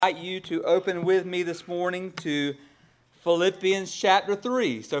Invite you to open with me this morning to Philippians chapter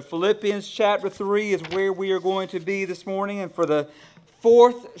 3. So Philippians chapter 3 is where we are going to be this morning. And for the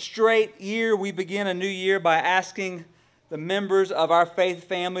fourth straight year, we begin a new year by asking the members of our faith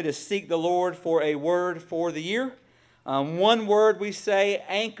family to seek the Lord for a word for the year. One word we say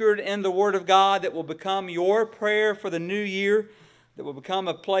anchored in the Word of God that will become your prayer for the new year, that will become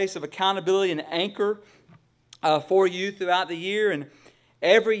a place of accountability and anchor for you throughout the year. And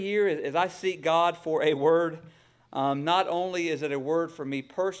every year, as I seek God for a word, not only is it a word for me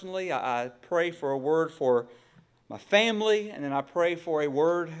personally, I pray for a word for my family, and then I pray for a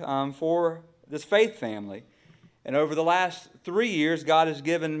word for this faith family. And over the last 3 years, God has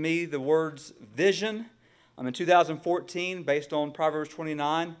given me the words vision. In 2014, based on Proverbs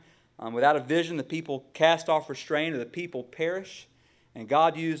 29, without a vision, the people cast off restraint, or the people perish. And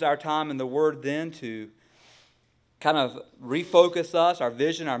God used our time in the Word then to kind of refocus us, our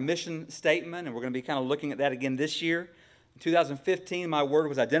vision, our mission statement, and we're going to be kind of looking at that again this year. In 2015, my word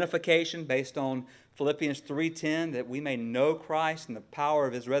was identification, based on Philippians 3:10, that we may know Christ and the power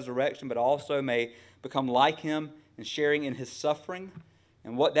of His resurrection, but also may become like Him in sharing in His suffering,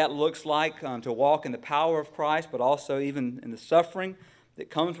 and what that looks like to walk in the power of Christ, but also even in the suffering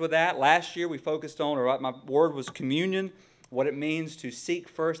that comes with that. Last year we focused on, or my word was communion, what it means to seek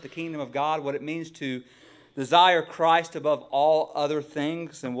first the kingdom of God, what it means to desire Christ above all other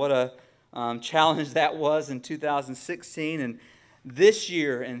things, and what a challenge that was in 2016. And this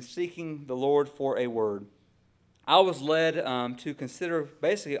year, in seeking the Lord for a word, I was led to consider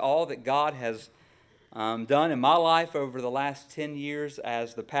basically all that God has done in my life over the last 10 years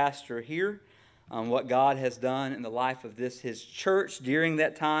as the pastor here, what God has done in the life of His church during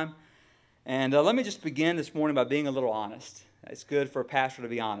that time. And let me just begin this morning by being a little honest. It's good for a pastor to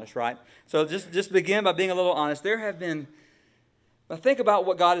be honest, right? So just begin by being a little honest. When I think about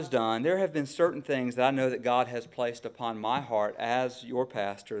what God has done, there have been certain things that I know that God has placed upon my heart as your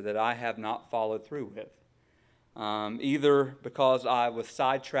pastor that I have not followed through with. Either because I was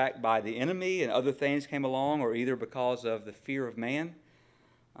sidetracked by the enemy and other things came along, or either because of the fear of man.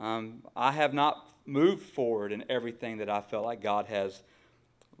 I have not moved forward in everything that I felt like God has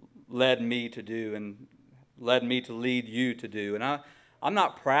led me to do and led me to lead you to do. And I'm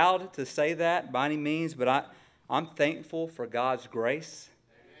not proud to say that by any means, but I'm thankful for God's grace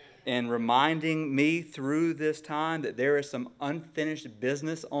in reminding me through this time that there is some unfinished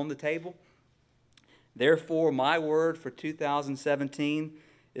business on the table. Therefore, my word for 2017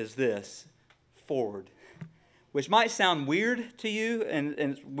 is this: forward. Which might sound weird to you, and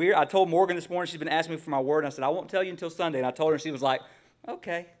it's weird. I told Morgan this morning, she's been asking me for my word, and I said, I won't tell you until Sunday. And I told her, and she was like,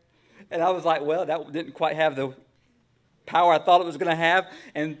 okay. And I was like, well, that didn't quite have the power I thought it was going to have.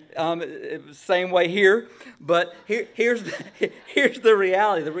 And it was the same way here. But here's the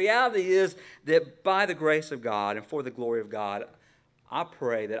reality. The reality is that by the grace of God and for the glory of God, I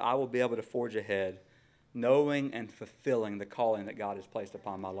pray that I will be able to forge ahead, knowing and fulfilling the calling that God has placed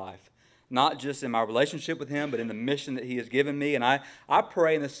upon my life. Not just in my relationship with Him, but in the mission that He has given me. And I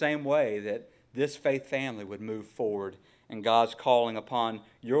pray in the same way that this faith family would move forward in God's calling upon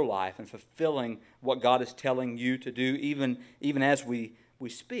your life and fulfilling what God is telling you to do, even as we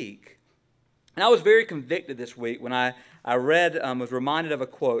speak. And I was very convicted this week when I read, was reminded of a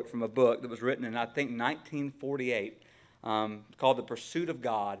quote from a book that was written in, I think, 1948, called The Pursuit of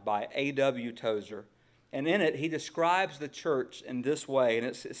God by A.W. Tozer. And in it, he describes the church in this way, and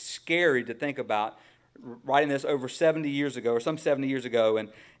it's scary to think about, writing this over 70 years ago, or some 70 years ago, and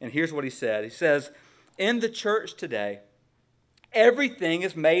here's what he said. He says, in the church today, everything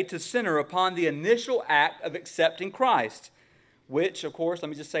is made to center upon the initial act of accepting Christ, which, of course, let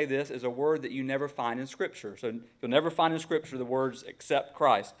me just say this, is a word that you never find in Scripture. So you'll never find in Scripture the words accept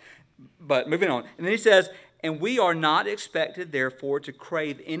Christ. But moving on. And then he says, and we are not expected, therefore, to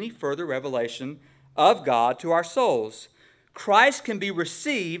crave any further revelation of God to our souls. Christ can be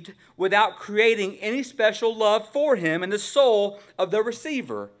received without creating any special love for Him in the soul of the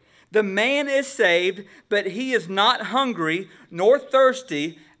receiver. The man is saved, but he is not hungry nor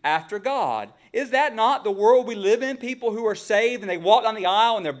thirsty after God. Is that not the world we live in? People who are saved and they walk down the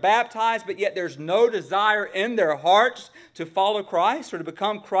aisle and they're baptized, but yet there's no desire in their hearts to follow Christ or to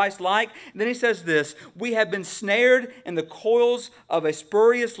become Christ-like. And then he says this: we have been snared in the coils of a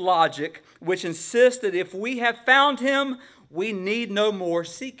spurious logic which insists that if we have found Him, we need no more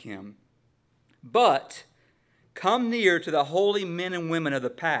seek Him. But come near to the holy men and women of the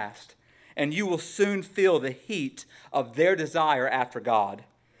past, and you will soon feel the heat of their desire after God.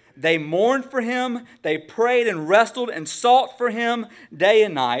 They mourned for him, they prayed and wrestled and sought for him day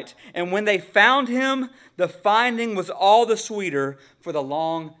and night. And when they found him, the finding was all the sweeter for the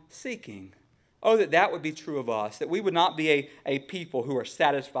long seeking. Oh, that would be true of us, that we would not be a people who are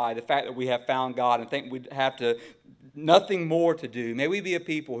satisfied the fact that we have found God and think we'd have nothing more to do. May we be a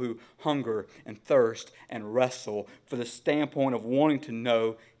people who hunger and thirst and wrestle for the standpoint of wanting to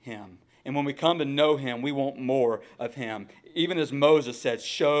know him. And when we come to know him, we want more of him. Even as Moses said,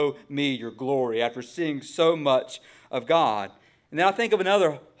 show me your glory, after seeing so much of God. And then I think of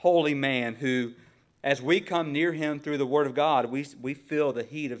another holy man who, as we come near him through the Word of God, we feel the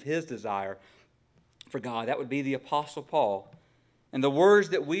heat of his desire for God. That would be the Apostle Paul. And the words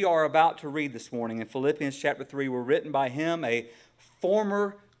that we are about to read this morning in Philippians chapter 3 were written by him, a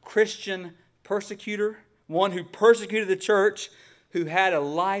former Christian persecutor, one who persecuted the church, who had a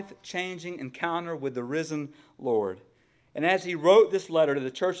life-changing encounter with the risen Lord. And as he wrote this letter to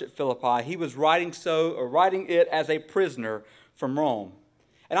the church at Philippi, he was writing it as a prisoner from Rome.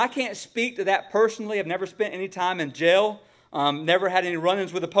 And I can't speak to that personally. I've never spent any time in jail. Never had any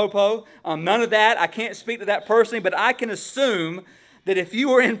run-ins with a popo. None of that. I can't speak to that personally, but I can assume that if you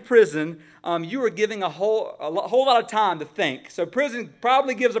were in prison, you were giving a whole lot of time to think. So prison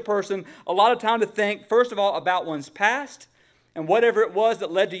probably gives a person a lot of time to think, first of all, about one's past and whatever it was that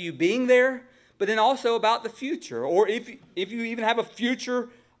led to you being there, but then also about the future, or if you even have a future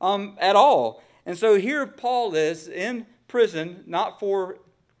at all. And so here Paul is in prison, not for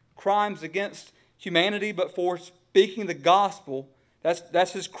crimes against humanity, but for speaking the gospel.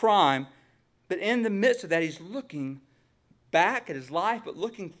 That's his crime. But in the midst of that, he's looking back at his life, but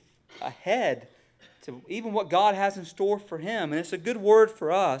looking ahead to even what God has in store for him. And it's a good word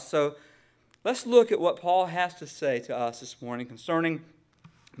for us. So let's look at what Paul has to say to us this morning concerning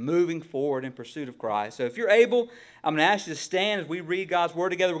moving forward in pursuit of Christ. So if you're able, I'm going to ask you to stand as we read God's word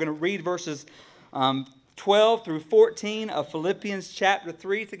together. We're going to read verses 12 through 14 of Philippians chapter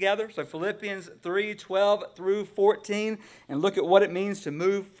 3 together. So Philippians 3, 12 through 14, and look at what it means to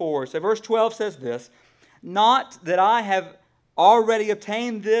move forward. So verse 12 says this, "Not that I have already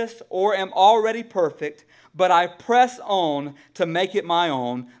obtained this or am already perfect, but I press on to make it my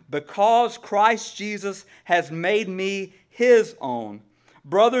own, because Christ Jesus has made me his own.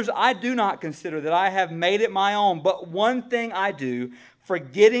 Brothers, I do not consider that I have made it my own, but one thing I do,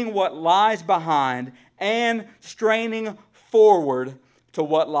 forgetting what lies behind and straining forward to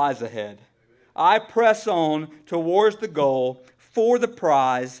what lies ahead. I press on towards the goal for the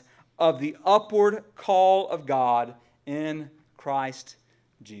prize of the upward call of God in Christ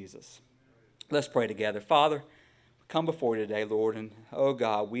Jesus." Let's pray together. Father, we come before you today, Lord, and oh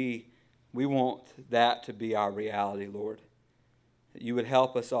God, we want that to be our reality, Lord. That you would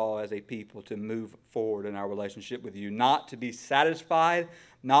help us all as a people to move forward in our relationship with you, not to be satisfied,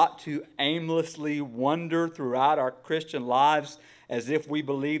 not to aimlessly wander throughout our Christian lives as if we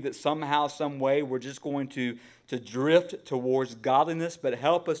believe that somehow, some way, we're just going to drift towards godliness, but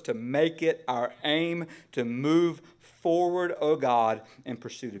help us to make it our aim to move forward, oh God, in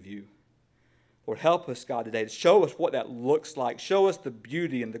pursuit of you. Lord, help us, God, today to show us what that looks like. Show us the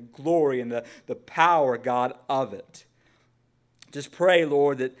beauty and the glory and the power, God, of it. Just pray,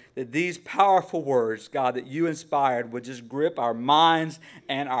 Lord, that these powerful words, God, that you inspired would just grip our minds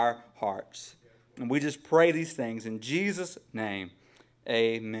and our hearts. And we just pray these things in Jesus' name.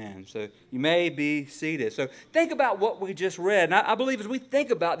 Amen. So you may be seated. So think about what we just read. And I believe as we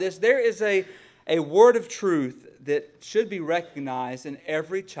think about this, there is a word of truth that should be recognized in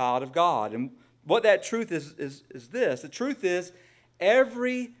every child of God. And what that truth is this. The truth is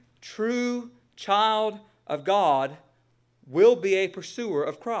every true child of God will be a pursuer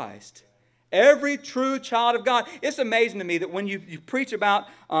of Christ. Every true child of God. It's amazing to me that when you preach about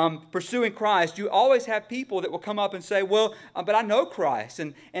pursuing Christ, you always have people that will come up and say, well, but I know Christ.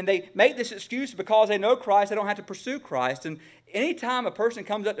 And they make this excuse because they know Christ, they don't have to pursue Christ. And anytime a person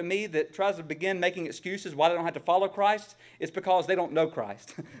comes up to me that tries to begin making excuses why they don't have to follow Christ, it's because they don't know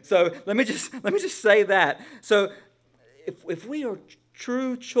Christ. So let me just say that. So if we are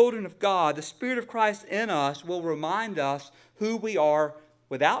true children of God, the Spirit of Christ in us will remind us who we are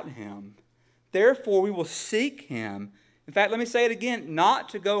without Him. Therefore, we will seek Him. In fact, let me say it again. Not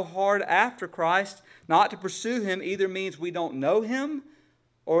to go hard after Christ, not to pursue Him, either means we don't know Him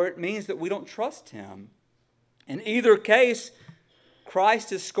or it means that we don't trust Him. In either case,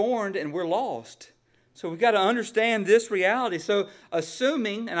 Christ is scorned and we're lost. So we've got to understand this reality. So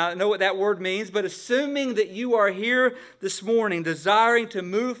assuming, and I know what that word means, but assuming that you are here this morning desiring to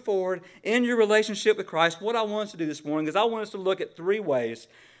move forward in your relationship with Christ, what I want us to do this morning is I want us to look at three ways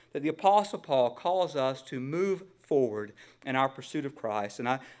that the Apostle Paul calls us to move forward in our pursuit of Christ. And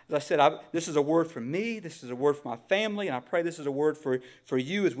as I said, this is a word for me, this is a word for my family, and I pray this is a word for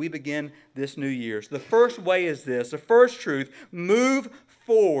you as we begin this new year. So the first way is this, the first truth: move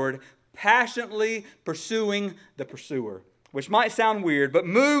forward, passionately pursuing the pursuer. Which might sound weird, but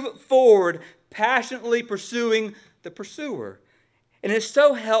move forward, passionately pursuing the pursuer. And it's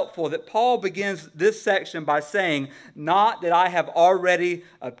so helpful that Paul begins this section by saying, not that I have already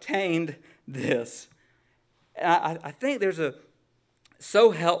obtained this. And I think there's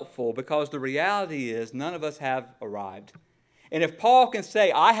so helpful, because the reality is none of us have arrived. And if Paul can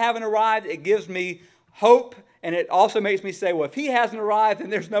say, I haven't arrived, it gives me hope, and it also makes me say, well, if he hasn't arrived, then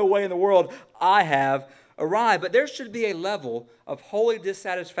there's no way in the world I have arrived. But there should be a level of holy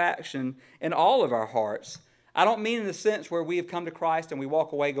dissatisfaction in all of our hearts. I don't mean in the sense where we have come to Christ and we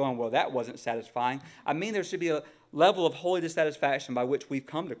walk away going, well, that wasn't satisfying. I mean there should be a level of holy dissatisfaction by which we've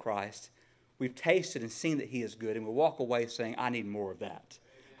come to Christ. We've tasted and seen that He is good, and we walk away saying, I need more of that.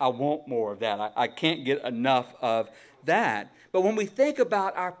 I want more of that. I can't get enough of that. But when we think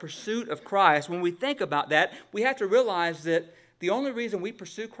about our pursuit of Christ, when we think about that, we have to realize that the only reason we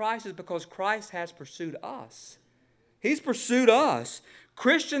pursue Christ is because Christ has pursued us. He's pursued us.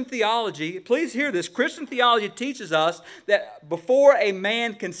 Christian theology, please hear this, Christian theology teaches us that before a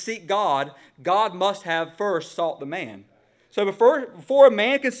man can seek God, God must have first sought the man. So before a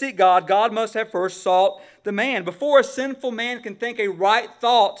man can seek God, God must have first sought the man. Before a sinful man can think a right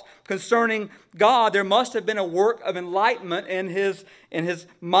thought concerning God, there must have been a work of enlightenment in his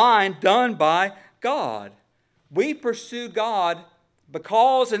mind done by God. We pursue God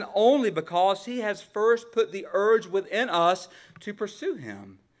because and only because He has first put the urge within us to pursue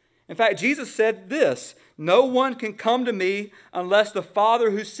Him. In fact, Jesus said this, no one can come to me unless the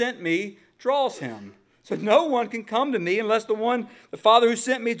Father who sent me draws him. So no one can come to me unless the Father who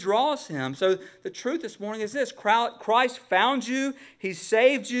sent me draws him. So the truth this morning is this: Christ found you, He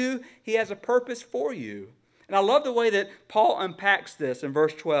saved you, He has a purpose for you. And I love the way that Paul unpacks this in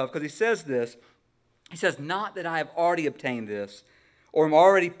verse 12, because he says this. He says, not that I have already obtained this or am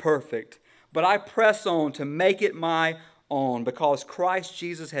already perfect, but I press on to make it my own, because Christ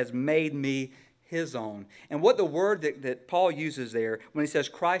Jesus has made me His own. And what the word that Paul uses there when he says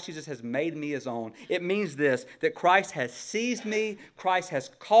Christ Jesus has made me His own, it means this, that Christ has seized me, Christ has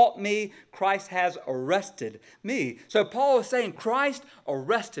caught me, Christ has arrested me. So Paul is saying Christ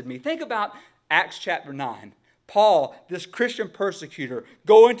arrested me. Think about Acts chapter 9. Paul, this Christian persecutor,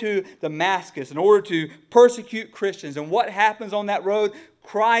 going to Damascus in order to persecute Christians. And what happens on that road?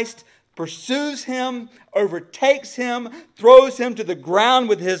 Christ pursues him, overtakes him, throws him to the ground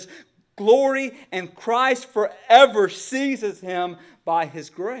with His glory, and Christ forever seizes him by His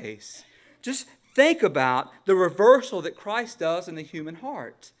grace. Just think about the reversal that Christ does in the human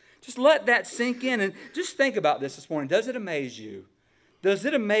heart. Just let that sink in, and just think about this morning. Does it amaze you? Does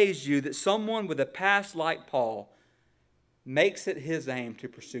it amaze you that someone with a past like Paul makes it his aim to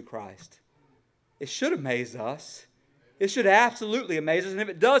pursue Christ? It should amaze us. It should absolutely amaze us. And if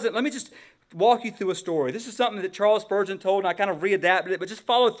it doesn't, let me just walk you through a story. This is something that Charles Spurgeon told, and I kind of readapted it, but just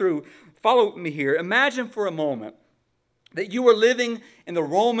follow me here. Imagine for a moment that you were living in the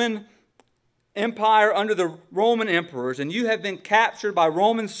Roman Empire under the Roman emperors, and you have been captured by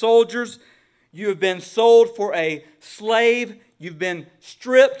Roman soldiers. You have been sold for a slave. You've been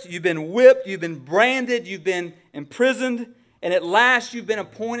stripped, you've been whipped, you've been branded, you've been imprisoned, and at last you've been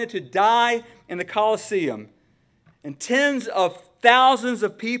appointed to die in the Colosseum. And tens of thousands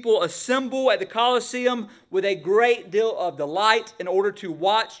of people assemble at the Colosseum with a great deal of delight in order to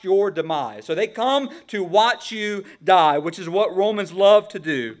watch your demise. So they come to watch you die, which is what Romans love to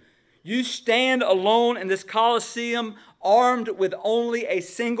do. You stand alone in this Colosseum, armed with only a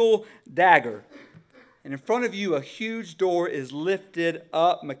single dagger. And in front of you, a huge door is lifted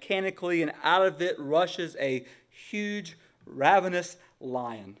up mechanically, and out of it rushes a huge, ravenous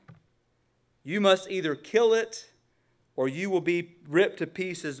lion. You must either kill it, or you will be ripped to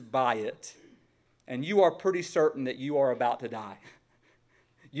pieces by it. And you are pretty certain that you are about to die.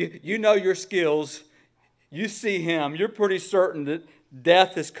 You know your skills. You see him. You're pretty certain that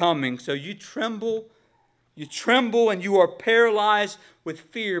death is coming. So you tremble. You tremble and you are paralyzed with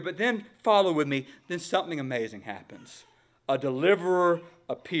fear. But then, follow with me, then something amazing happens. A deliverer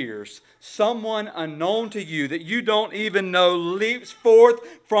appears. Someone unknown to you that you don't even know leaps forth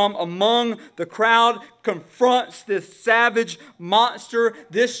from among the crowd, confronts this savage monster.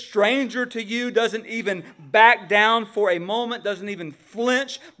 This stranger to you doesn't even back down for a moment, doesn't even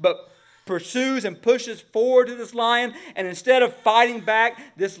flinch, but pursues and pushes forward to this lion, and instead of fighting back,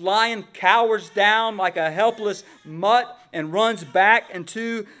 this lion cowers down like a helpless mutt and runs back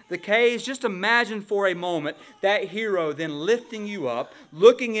into the caves. Just imagine for a moment that hero then lifting you up,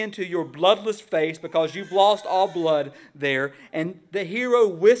 looking into your bloodless face because you've lost all blood there, and the hero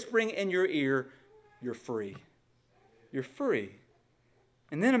whispering in your ear, "You're free. You're free."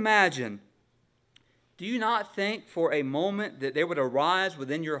 And then imagine, do you not think for a moment that there would arise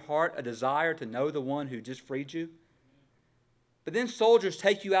within your heart a desire to know the one who just freed you? But then soldiers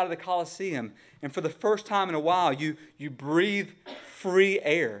take you out of the Colosseum, and for the first time in a while, you breathe free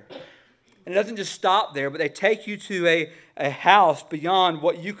air. And it doesn't just stop there, but they take you to a house beyond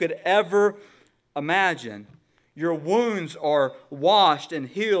what you could ever imagine. Your wounds are washed and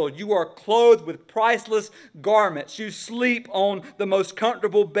healed. You are clothed with priceless garments. You sleep on the most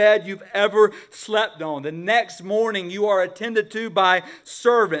comfortable bed you've ever slept on. The next morning, you are attended to by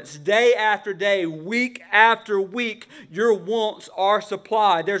servants. Day after day, week after week, your wants are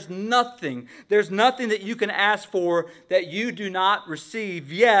supplied. There's nothing that you can ask for that you do not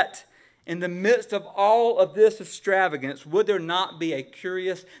receive. Yet, in the midst of all of this extravagance, would there not be a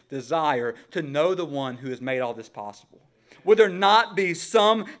curious desire to know the one who has made all this possible? Would there not be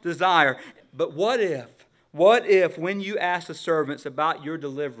some desire? But what if when you asked the servants about your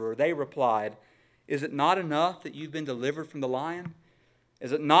deliverer, they replied, "Is it not enough that you've been delivered from the lion?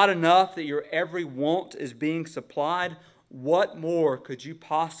 Is it not enough that your every want is being supplied? What more could you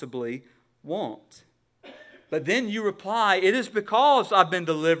possibly want?" But then you reply, "It is because I've been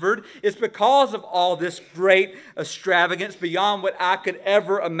delivered. It's because of all this great extravagance beyond what I could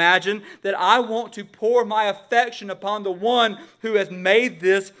ever imagine that I want to pour my affection upon the one who has made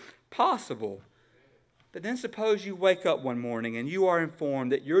this possible." But then suppose you wake up one morning and you are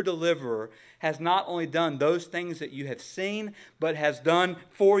informed that your deliverer has not only done those things that you have seen, but has done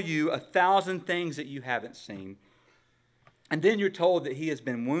for you 1,000 things that you haven't seen. And then you're told that he has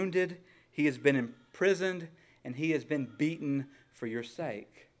been wounded, he has been imprisoned, and he has been beaten for your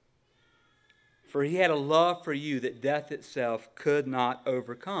sake. For he had a love for you that death itself could not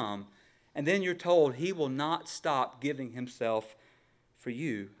overcome. And then you're told he will not stop giving himself for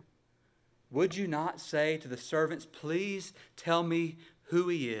you. Would you not say to the servants, "Please tell me who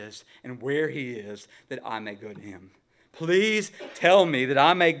he is and where he is, that I may go to him? Please tell me that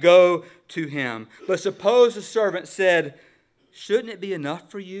I may go to him." But suppose the servant said, "Shouldn't it be enough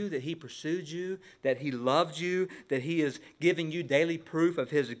for you that he pursued you, that he loved you, that he is giving you daily proof of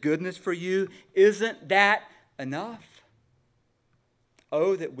his goodness for you? Isn't that enough?"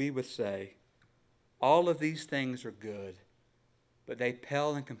 Oh, that we would say, all of these things are good, but they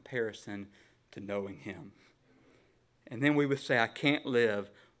pale in comparison to knowing him. And then we would say, "I can't live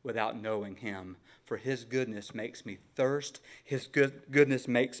without knowing him, for his goodness makes me thirst, his goodness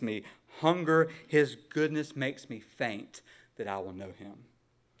makes me hunger, his goodness makes me faint, that I will know him."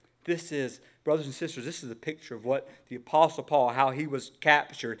 This is, brothers and sisters, this is a picture of what the Apostle Paul, how he was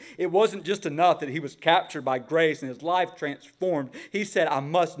captured. It wasn't just enough that he was captured by grace and his life transformed. He said, "I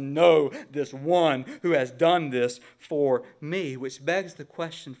must know this one who has done this for me," which begs the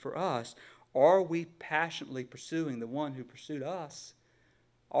question for us, are we passionately pursuing the one who pursued us?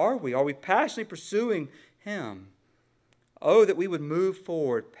 Are we? Are we passionately pursuing him? Oh, that we would move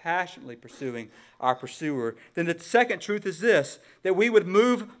forward passionately pursuing our pursuer. Then the second truth is this, that we would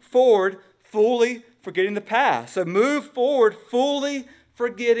move forward fully forgetting the past. So move forward fully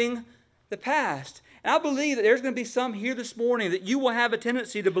forgetting the past. And I believe that there's going to be some here this morning that you will have a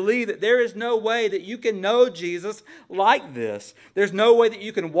tendency to believe that there is no way that you can know Jesus like this. There's no way that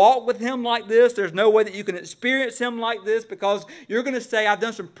you can walk with him like this. There's no way that you can experience him like this, because you're going to say, "I've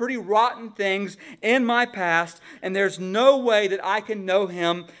done some pretty rotten things in my past, and there's no way that I can know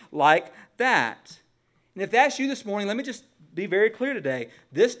him like that." And if that's you this morning, let me just be very clear today.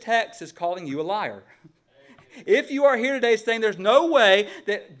 This text is calling you a liar. If you are here today saying there's no way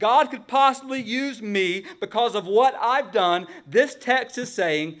that God could possibly use me because of what I've done, this text is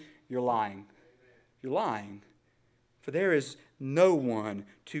saying you're lying. You're lying. For there is no one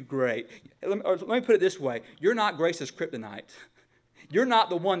too great. Let me put it this way. You're not grace's kryptonite. You're not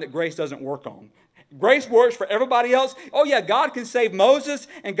the one that grace doesn't work on. Grace works for everybody else. Oh yeah, God can save Moses,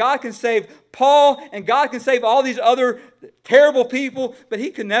 and God can save Paul, and God can save all these other terrible people, but he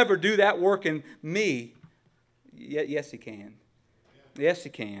can never do that work in me. Yes, he can. Yes, he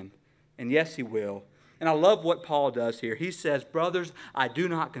can. And yes, he will. And I love what Paul does here. He says, "Brothers, I do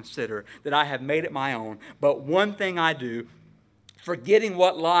not consider that I have made it my own, but one thing I do, forgetting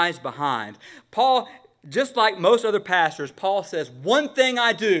what lies behind." Paul, just like most other pastors, Paul says, "One thing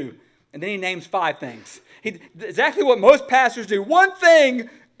I do," and then he names 5 things. Exactly what most pastors do. One thing,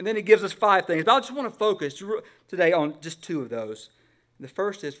 And then he gives us 5 things. But I just want to focus today on just 2 of those. The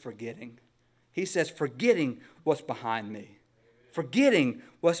first is forgetting. He says, forgetting what's behind me. Forgetting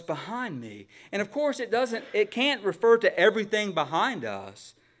what's behind me. And of course, it can't refer to everything behind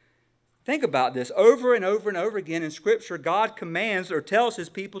us. Think about this. Over and over and over again in Scripture, God commands or tells His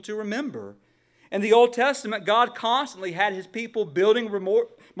people to remember. In the Old Testament, God constantly had His people building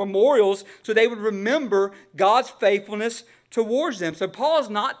memorials so they would remember God's faithfulness towards them. So Paul's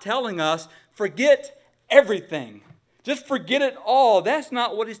not telling us, forget everything. Just forget it all. That's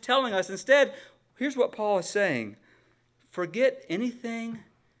not what he's telling us. Instead, here's what Paul is saying. Forget anything,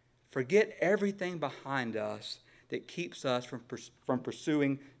 forget everything behind us that keeps us from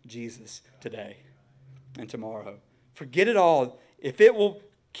pursuing Jesus today and tomorrow. Forget it all. If it will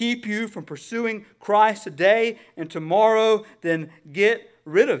keep you from pursuing Christ today and tomorrow, then get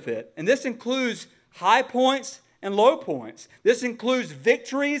rid of it. And this includes high points and low points. This includes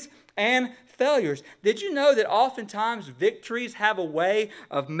victories and failures. Did you know that oftentimes victories have a way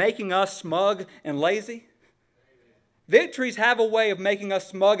of making us smug and lazy? Victories have a way of making us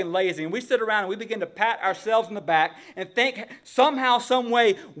smug and lazy. And we sit around and we begin to pat ourselves in the back and think somehow, some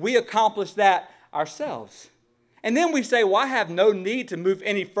way we accomplished that ourselves. And then we say, well, I have no need to move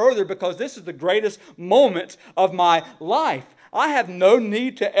any further because this is the greatest moment of my life. I have no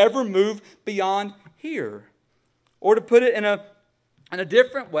need to ever move beyond here. Or to put it in a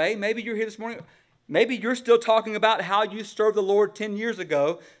different way, maybe you're here this morning, maybe you're still talking about how you served the Lord 10 years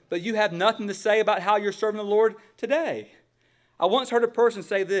ago, but you have nothing to say about how you're serving the Lord today. I once heard a person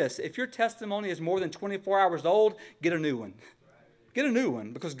say this: if your testimony is more than 24 hours old, get a new one. Get a new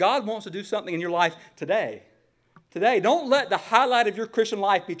one, because God wants to do something in your life today. Today, don't let the highlight of your Christian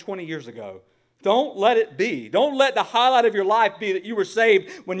life be 20 years ago. Don't let it be. Don't let the highlight of your life be that you were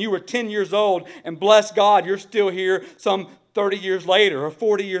saved when you were 10 years old and bless God, you're still here some 30 years later or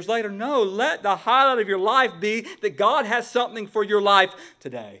 40 years later. No, let the highlight of your life be that God has something for your life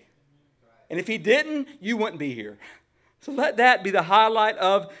today. And if He didn't, you wouldn't be here. So let that be the highlight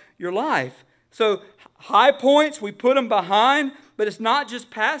of your life. So high points, we put them behind, but it's not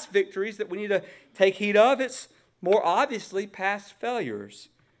just past victories that we need to take heed of. It's more obviously past failures.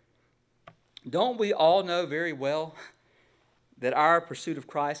 Don't we all know very well that our pursuit of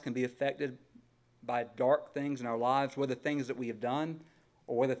Christ can be affected by dark things in our lives, whether things that we have done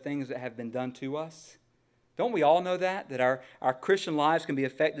or whether things that have been done to us? Don't we all know that our Christian lives can be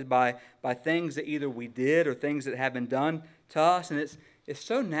affected by things that either we did or things that have been done to us? And it's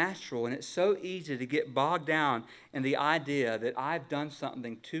so natural and it's so easy to get bogged down in the idea that I've done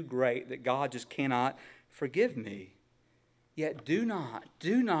something too great that God just cannot forgive me. Yet do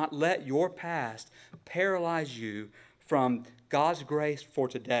not let your past paralyze you from God's grace for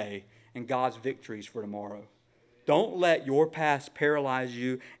today and God's victories for tomorrow. Don't let your past paralyze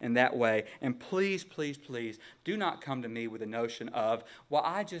you in that way. And please, please, please, do not come to me with the notion of, well,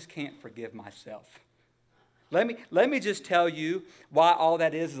 I just can't forgive myself. Let me just tell you why all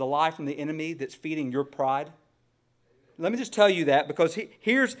that is a lie from the enemy that's feeding your pride. Let me just tell you that, because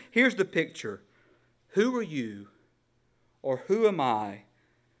here's the picture. Who are you, or who am I,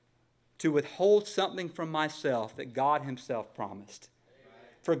 to withhold something from myself that God Himself promised?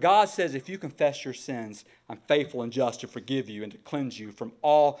 For God says, if you confess your sins, I'm faithful and just to forgive you and to cleanse you from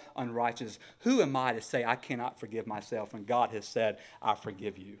all unrighteousness. Who am I to say I cannot forgive myself when God has said, I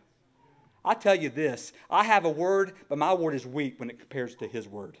forgive you? I tell you this, I have a word, but my word is weak when it compares to His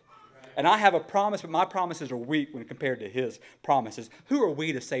word. And I have a promise, but my promises are weak when compared to His promises. Who are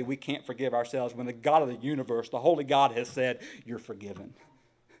we to say we can't forgive ourselves when the God of the universe, the Holy God, has said, you're forgiven?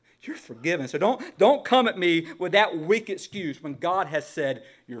 You're forgiven. So don't come at me with that weak excuse when God has said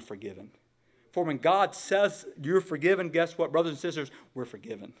you're forgiven. For when God says you're forgiven, guess what, brothers and sisters? We're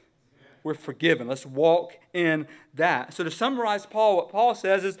forgiven. We're forgiven. Let's walk in that. So to summarize Paul, what Paul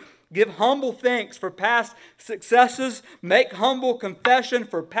says is, give humble thanks for past successes, make humble confession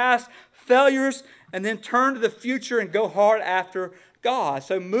for past failures, and then turn to the future and go hard after God.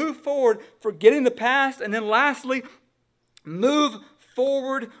 So move forward, forgetting the past, and then lastly, move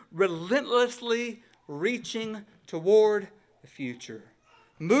forward, relentlessly reaching toward the future.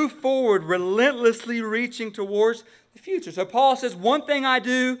 Move forward, relentlessly reaching towards the future. So Paul says, one thing I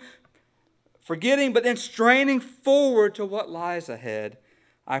do, forgetting, but then straining forward to what lies ahead.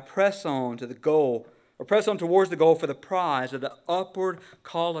 I press on to the goal, or press on towards the goal for the prize of the upward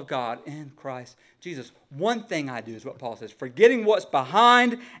call of God in Christ Jesus. One thing I do is what Paul says, forgetting what's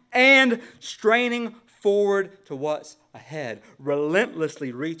behind and straining forward to what's ahead,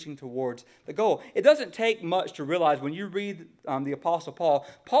 relentlessly reaching towards the goal. It doesn't take much to realize when you read the Apostle Paul,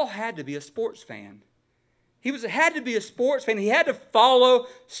 Paul had to be a sports fan. had to be a sports fan. He had to follow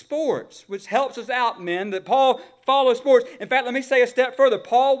sports, which helps us out, men, that Paul follows sports. In fact, let me say a step further.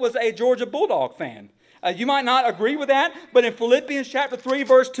 Paul was a Georgia Bulldog fan. You might not agree with that, but in Philippians chapter 3,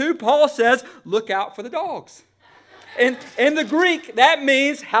 verse 2, Paul says, look out for the dogs. And in the Greek, that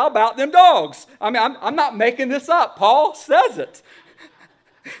means, how about them dogs? I mean, I'm not making this up. Paul says it.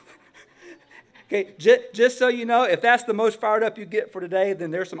 Okay, just so you know, if that's the most fired up you get for today, then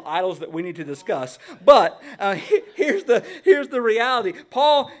there's some idols that we need to discuss. But here's the reality.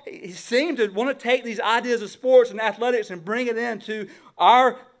 Paul, he seemed to want to take these ideas of sports and athletics and bring it into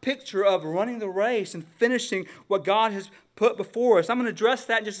our picture of running the race and finishing what God has put before us. I'm going to address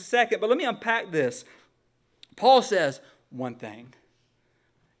that in just a second, but let me unpack this. Paul says one thing.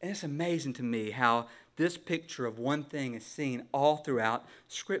 And it's amazing to me how this picture of one thing is seen all throughout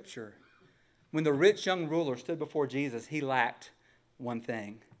Scripture. When the rich young ruler stood before Jesus, he lacked one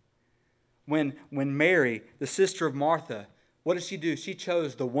thing. When Mary, the sister of Martha, what did she do? She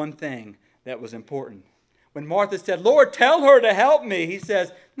chose the one thing that was important. When Martha said, Lord, tell her to help me, he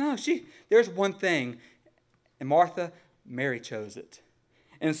says, no, there's one thing. And Mary chose it.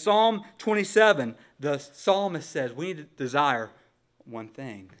 In Psalm 27, the psalmist says we need to desire one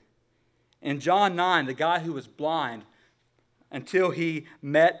thing. In John 9, the guy who was blind until he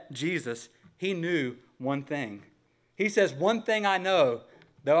met Jesus, he knew one thing. He says, one thing I know,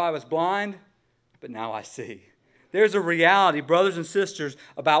 though I was blind, but now I see. There's a reality, brothers and sisters,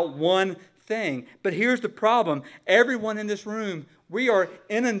 about one thing. But here's the problem. Everyone in this room, we are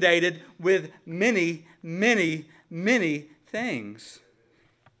inundated with many, many, many things.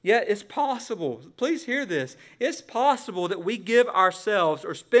 Yet it's possible, please hear this, it's possible that we give ourselves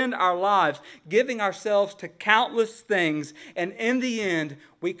or spend our lives giving ourselves to countless things, and in the end,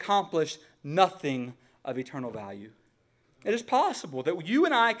 we accomplish nothing of eternal value. It is possible that you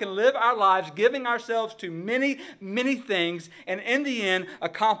and I can live our lives giving ourselves to many, many things, and in the end,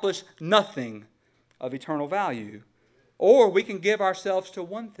 accomplish nothing of eternal value. Or we can give ourselves to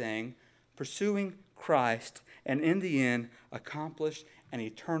one thing, pursuing Christ, and in the end, accomplish an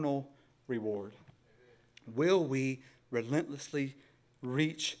eternal reward. Will we relentlessly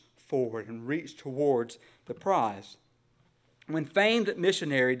reach forward and reach towards the prize? When famed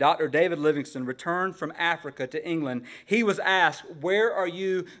missionary Dr. David Livingstone returned from Africa to England, he was asked, where are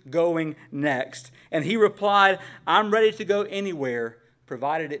you going next? And he replied, I'm ready to go anywhere,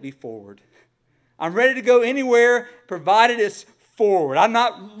 provided it be forward. I'm ready to go anywhere, provided it's forward. I'm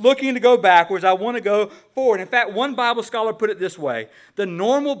not looking to go backwards. I want to go forward. In fact, one Bible scholar put it this way. The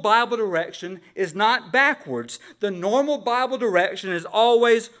normal Bible direction is not backwards. The normal Bible direction is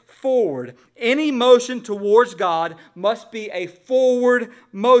always forward. Any motion towards God must be a forward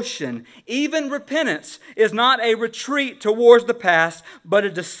motion. Even repentance is not a retreat towards the past, but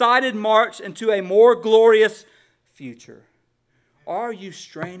a decided march into a more glorious future. Are you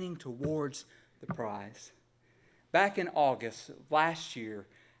straining towards the prize? Back in August last year,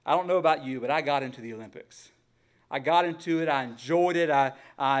 I don't know about you, but I got into the Olympics. I got into it. I enjoyed it.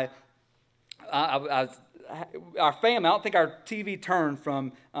 Our family, I don't think our TV turned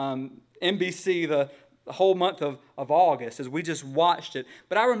from NBC the whole month of August as we just watched it.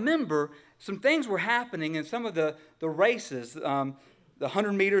 But I remember some things were happening in some of the races, the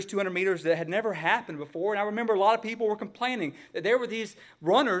 100 meters, 200 meters that had never happened before. And I remember a lot of people were complaining that there were these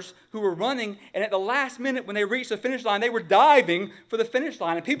runners who were running, and at the last minute when they reached the finish line, they were diving for the finish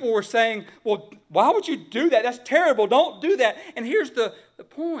line. And people were saying, well, why would you do that? That's terrible. Don't do that. And here's the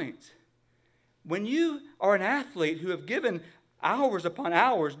point. When you are an athlete who have given hours upon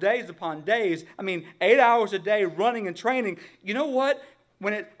hours, days upon days, 8 hours a day running and training, you know what?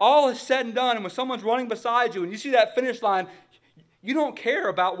 When it all is said and done, and when someone's running beside you and you see that finish line, you don't care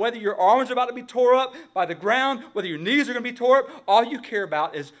about whether your arms are about to be tore up by the ground, whether your knees are going to be tore up. All you care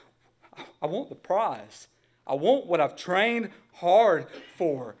about is, I want the prize. I want what I've trained hard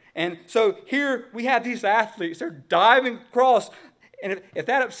for. And so here we have these athletes. They're diving across. And if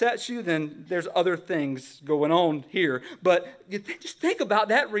that upsets you, then there's other things going on here. But just think about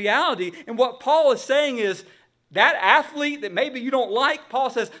that reality. And what Paul is saying is, that athlete that maybe you don't like, Paul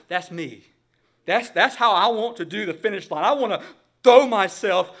says, that's me. That's how I want to do the finish line. I want to throw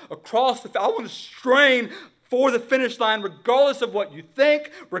myself across I want to strain for the finish line regardless of what you think,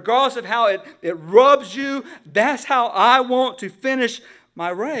 regardless of how it rubs you. That's how I want to finish my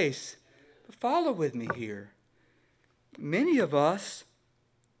race. But follow with me here. Many of us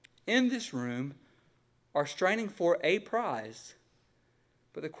in this room are straining for a prize.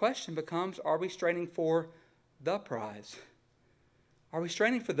 But the question becomes, are we straining for the prize? Are we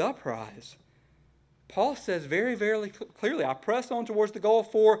straining for the prize? Paul says very, very clearly, I press on towards the goal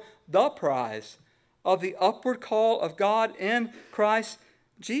for the prize of the upward call of God in Christ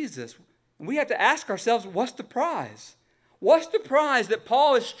Jesus. And we have to ask ourselves, what's the prize? What's the prize that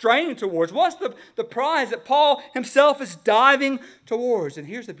Paul is straining towards? What's the prize that Paul himself is diving towards? And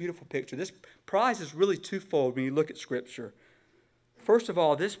here's the beautiful picture. This prize is really twofold when you look at Scripture. First of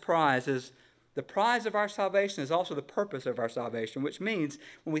all, this prize is the prize of our salvation is also the purpose of our salvation, which means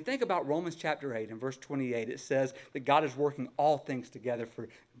when we think about Romans chapter 8 and verse 28, it says that God is working all things together for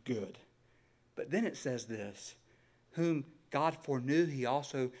good. But then it says this, whom God foreknew, he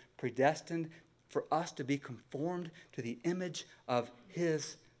also predestined for us to be conformed to the image of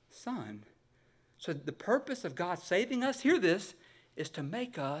his Son. So the purpose of God saving us, hear this, is to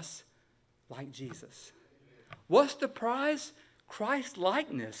make us like Jesus. What's the prize?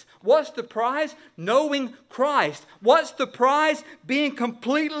 Christ-likeness. What's the prize? Knowing Christ. What's the prize? Being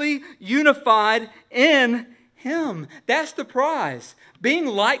completely unified in Him. That's the prize. Being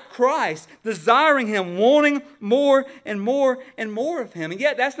like Christ, desiring Him, wanting more and more and more of Him. And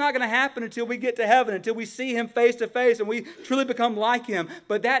yet that's not going to happen until we get to heaven, until we see Him face to face and we truly become like Him.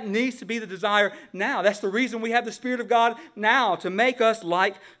 But that needs to be the desire now. That's the reason we have the Spirit of God now, to make us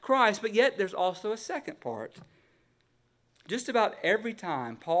like Christ. But yet there's also a second part. Just about every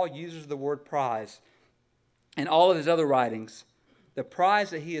time Paul uses the word prize in all of his other writings, the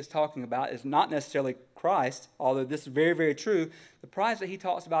prize that he is talking about is not necessarily Christ, although this is very, very true. The prize that he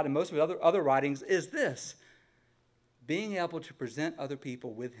talks about in most of his other writings is this: being able to present other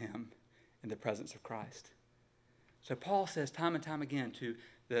people with him in the presence of Christ. So Paul says time and time again to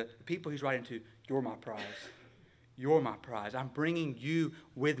the people he's writing to, you're my prize. You're my prize. I'm bringing you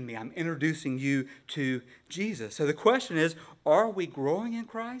with me. I'm introducing you to Jesus. So the question is, are we growing in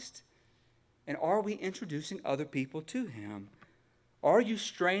Christ? And are we introducing other people to Him? Are you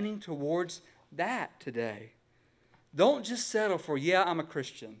straining towards that today? Don't just settle for, yeah, I'm a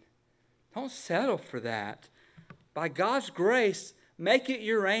Christian. Don't settle for that. By God's grace, make it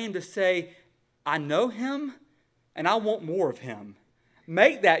your aim to say, I know Him and I want more of Him.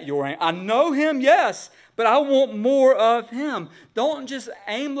 Make that your aim. I know Him, yes, but I want more of Him. Don't just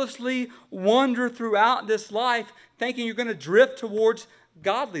aimlessly wander throughout this life thinking you're going to drift towards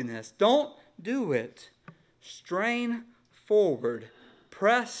godliness. Don't do it. Strain forward.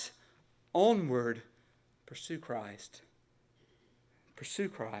 Press onward. Pursue Christ. Pursue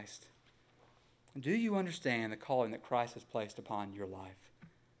Christ. Do you understand the calling that Christ has placed upon your life?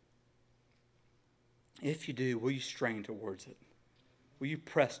 If you do, will you strain towards it? Will you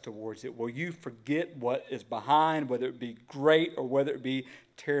press towards it? Will you forget what is behind, whether it be great or whether it be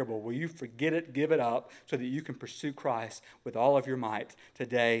terrible? Will you forget it, give it up, so that you can pursue Christ with all of your might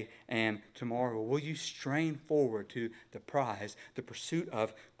today and tomorrow? Will you strain forward to the prize, the pursuit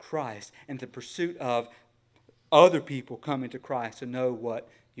of Christ, and the pursuit of other people coming to Christ to know what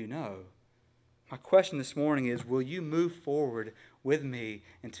you know? My question this morning is, will you move forward with me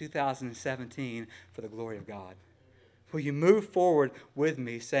in 2017 for the glory of God? Will you move forward with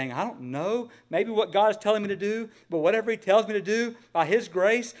me saying, I don't know maybe what God is telling me to do, but whatever He tells me to do by His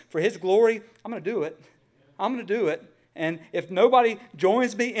grace, for His glory, I'm going to do it. I'm going to do it. And if nobody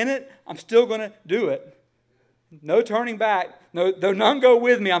joins me in it, I'm still going to do it. No turning back. No, though none go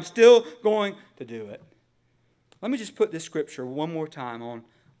with me, I'm still going to do it. Let me just put this scripture one more time on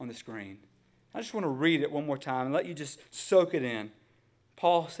the screen. I just want to read it one more time and let you just soak it in.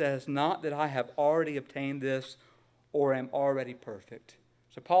 Paul says, not that I have already obtained this or am already perfect.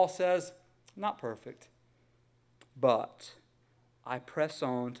 So Paul says, not perfect, but I press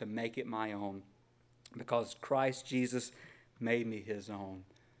on to make it my own because Christ Jesus made me His own.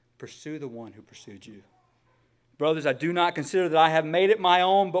 Pursue the one who pursued you. Brothers, I do not consider that I have made it my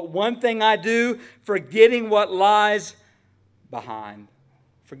own, but one thing I do, forgetting what lies behind.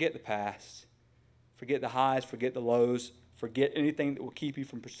 Forget the past. Forget the highs, forget the lows. Forget anything that will keep you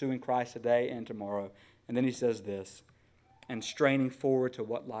from pursuing Christ today and tomorrow. And then he says this, and straining forward to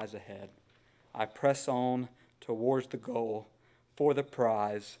what lies ahead. I press on towards the goal for the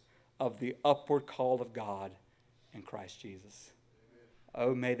prize of the upward call of God in Christ Jesus.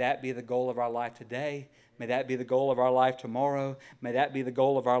 Oh, may that be the goal of our life today. May that be the goal of our life tomorrow. May that be the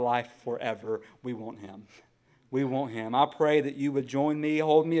goal of our life forever. We want Him. We want Him. I pray that you would join me,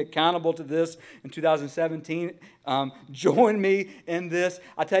 hold me accountable to this in 2017. Join me in this.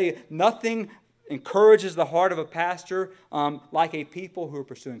 I tell you, nothing encourages the heart of a pastor like a people who are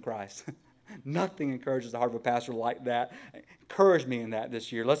pursuing Christ. Nothing encourages the heart of a pastor like that. Encourage me in that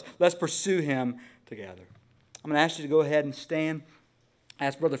this year. Let's pursue Him together. I'm going to ask you to go ahead and stand.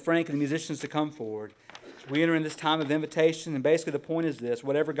 Ask Brother Frank and the musicians to come forward. As we enter in this time of invitation, and basically the point is this: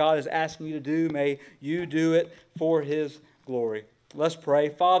 whatever God is asking you to do, may you do it for His glory. Let's pray.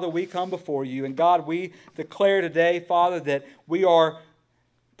 Father, we come before you, and God, we declare today, Father, that we are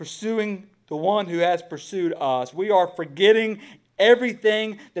pursuing the one who has pursued us. We are forgetting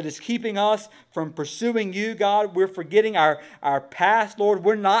everything that is keeping us from pursuing you, God. We're forgetting our past, Lord.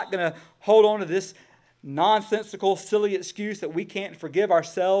 We're not going to hold on to this nonsensical, silly excuse that we can't forgive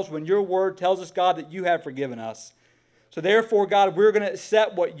ourselves when your word tells us, God, that you have forgiven us. So therefore, God, we're going to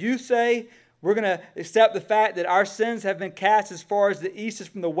accept what you say. We're going to accept the fact that our sins have been cast as far as the east is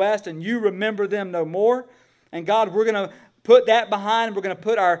from the west, and you remember them no more. And God, we're going to put that behind. We're going to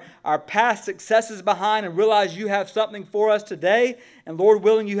put our past successes behind and realize you have something for us today. And Lord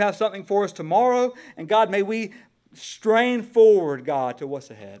willing, you have something for us tomorrow. And God, may we strain forward, God, to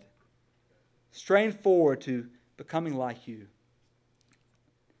what's ahead. Strain forward to becoming like you,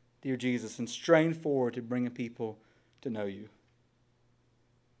 dear Jesus, and strain forward to bringing people to know you.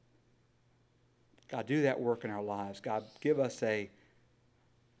 God, do that work in our lives. God, give us a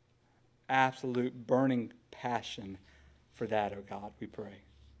absolute burning passion for that, oh God, we pray.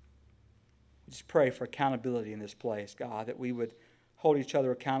 We just pray for accountability in this place, God, that we would hold each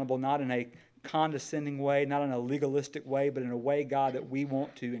other accountable, not in a condescending way, not in a legalistic way, but in a way, God, that we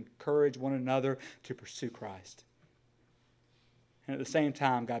want to encourage one another to pursue Christ. And at the same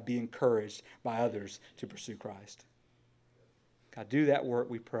time, God, be encouraged by others to pursue Christ. God, do that work,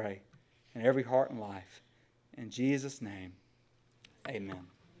 we pray, in every heart and life. In Jesus' name, amen.